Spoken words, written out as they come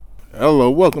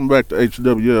Hello, welcome back to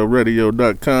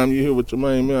HWLradio.com. You here with your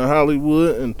main man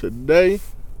Hollywood, and today,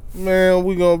 man,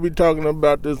 we're gonna be talking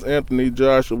about this Anthony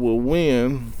Joshua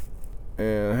win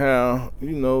and how,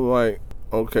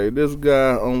 okay, this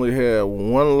guy only had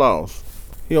one loss.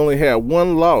 He only had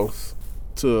one loss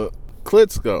to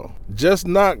Klitschko. Just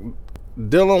knocked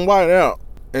Dylan White out,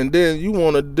 and then you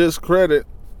want to discredit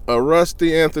a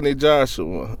rusty Anthony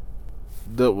Joshua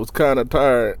that was kind of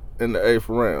tired in the 8th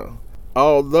round.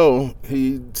 Although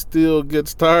he still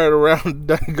gets tired around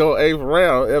the go 8th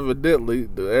round, evidently,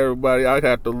 everybody, I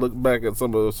have to look back at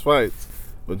some of those fights.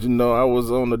 But I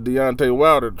was on the Deontay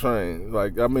Wilder train.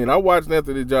 I watched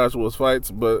Anthony Joshua's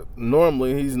fights, but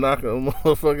normally he's knocking a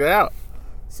motherfucker out.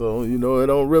 So, it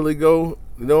don't really go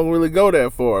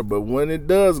that far. But when it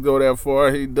does go that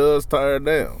far, he does tire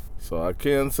down. So I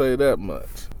can't say that much.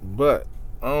 But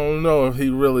I don't know if he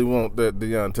really wants that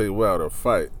Deontay Wilder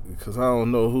fight, because I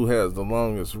don't know who has the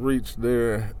longest reach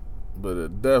there, but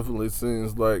it definitely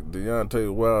seems like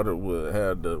Deontay Wilder would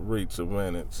have the reach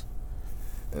advantage.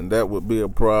 And that would be a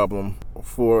problem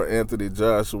for Anthony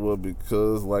Joshua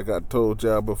because, like I told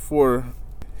y'all before,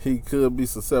 he could be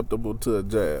susceptible to a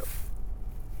jab.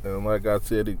 And like I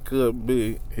said, he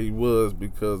was,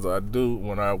 because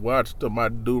when I watched him, I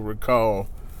do recall,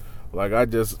 I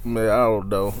don't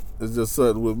know. It's just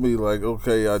something with me,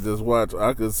 okay, I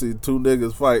could see two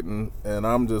niggas fighting, and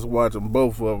I'm just watching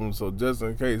both of them, so just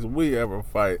in case we ever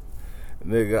fight,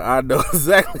 nigga, I know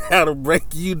exactly how to break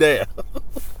you down.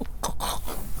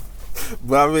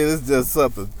 But it's just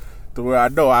something to where I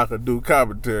know I could do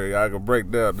commentary. I could break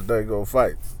down the daggone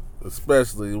fights,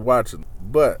 especially watching.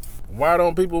 But why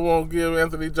don't people want to give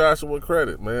Anthony Joshua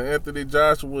credit, man? Anthony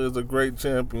Joshua is a great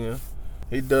champion.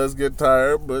 He does get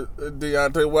tired, but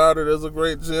Deontay Wilder is a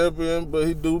great champion, but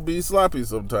he do be sloppy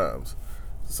sometimes.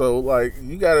 So,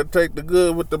 you got to take the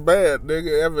good with the bad,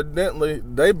 nigga. Evidently,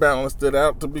 they balanced it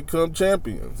out to become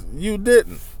champions. You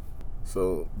didn't.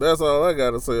 So, that's all I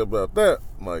got to say about that.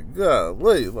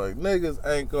 Golly, niggas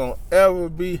ain't going to ever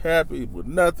be happy with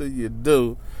nothing you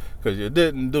do because you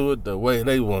didn't do it the way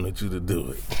they wanted you to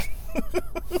do it.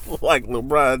 Like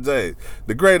LeBron James,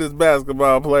 the greatest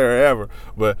basketball player ever,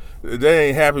 but they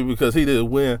ain't happy because he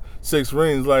didn't win 6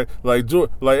 rings like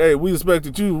Jordan. Hey, we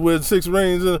expected you to win 6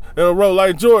 rings in a row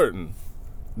like Jordan.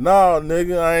 No,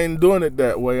 nigga, I ain't doing it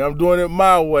that way. I'm doing it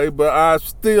my way, but I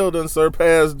still done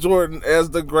surpassed Jordan as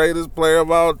the greatest player of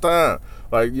all time.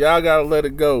 Y'all gotta let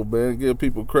it go, man. Give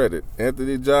people credit.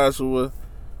 Anthony Joshua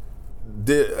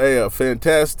did a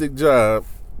fantastic job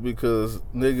because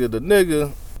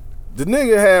the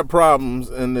nigga had problems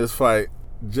in this fight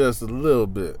just a little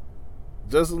bit.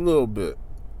 To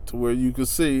where you could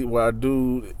see why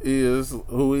dude is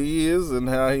who he is and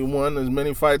how he won as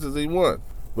many fights as he won.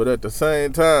 But at the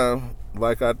same time,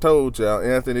 like I told y'all,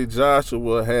 Anthony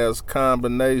Joshua has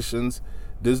combinations.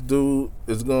 This dude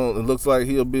it looks like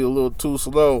he'll be a little too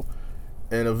slow,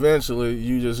 and eventually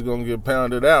you just gonna get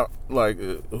pounded out.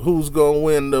 Who's gonna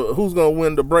win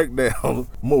the breakdown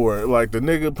more? The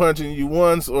nigga punching you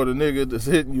once or the nigga that's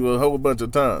hitting you a whole bunch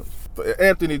of times?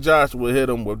 Anthony Joshua hit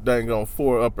him with dang on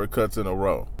 4 uppercuts in a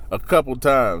row. A couple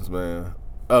times, man.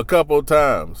 A couple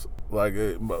times. My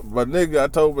nigga, I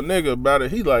told my nigga about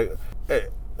it. He hey,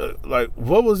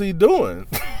 what was he doing?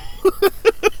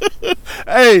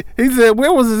 Hey, he said,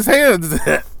 where was his hands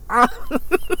at? I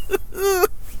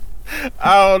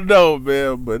don't know,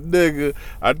 man, but nigga,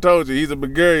 I told you, he's a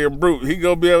Bulgarian brute. He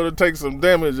gonna be able to take some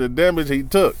damage, the damage he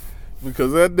took,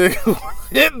 because that nigga was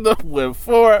hitting him with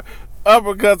 4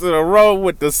 uppercuts in a row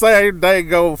with the same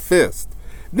dang fist.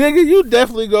 Nigga, you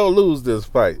definitely gonna lose this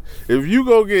fight. If you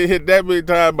gonna get hit that many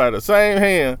times by the same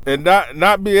hand and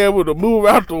not be able to move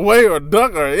out the way or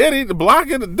duck or block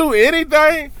it or do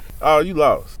anything, oh, you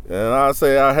lost. And I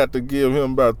say I had to give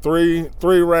him about three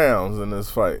rounds in this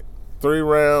fight. 3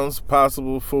 rounds,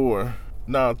 possible 4.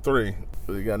 No, 3.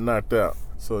 But he got knocked out.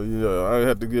 So, I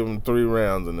had to give him 3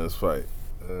 rounds in this fight.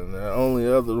 And the only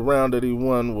other round that he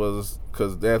won was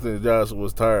because Anthony Joshua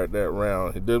was tired that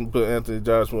round. He didn't put Anthony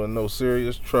Joshua in no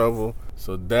serious trouble.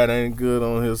 So that ain't good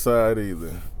on his side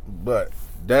either. But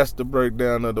that's the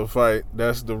breakdown of the fight.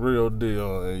 That's the real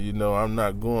deal. And, I'm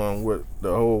not going with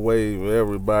the whole wave of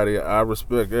everybody. I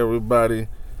respect everybody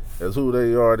as who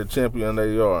they are, the champion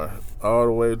they are. All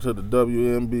the way to the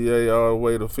WNBA, all the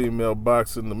way to female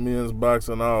boxing, the men's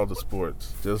boxing, all the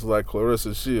sports. Just like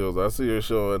Clarissa Shields. I see her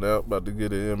showing up, about to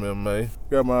get an MMA.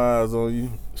 Got my eyes on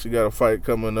you. She got a fight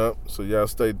coming up, so y'all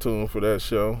stay tuned for that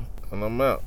show. And I'm out.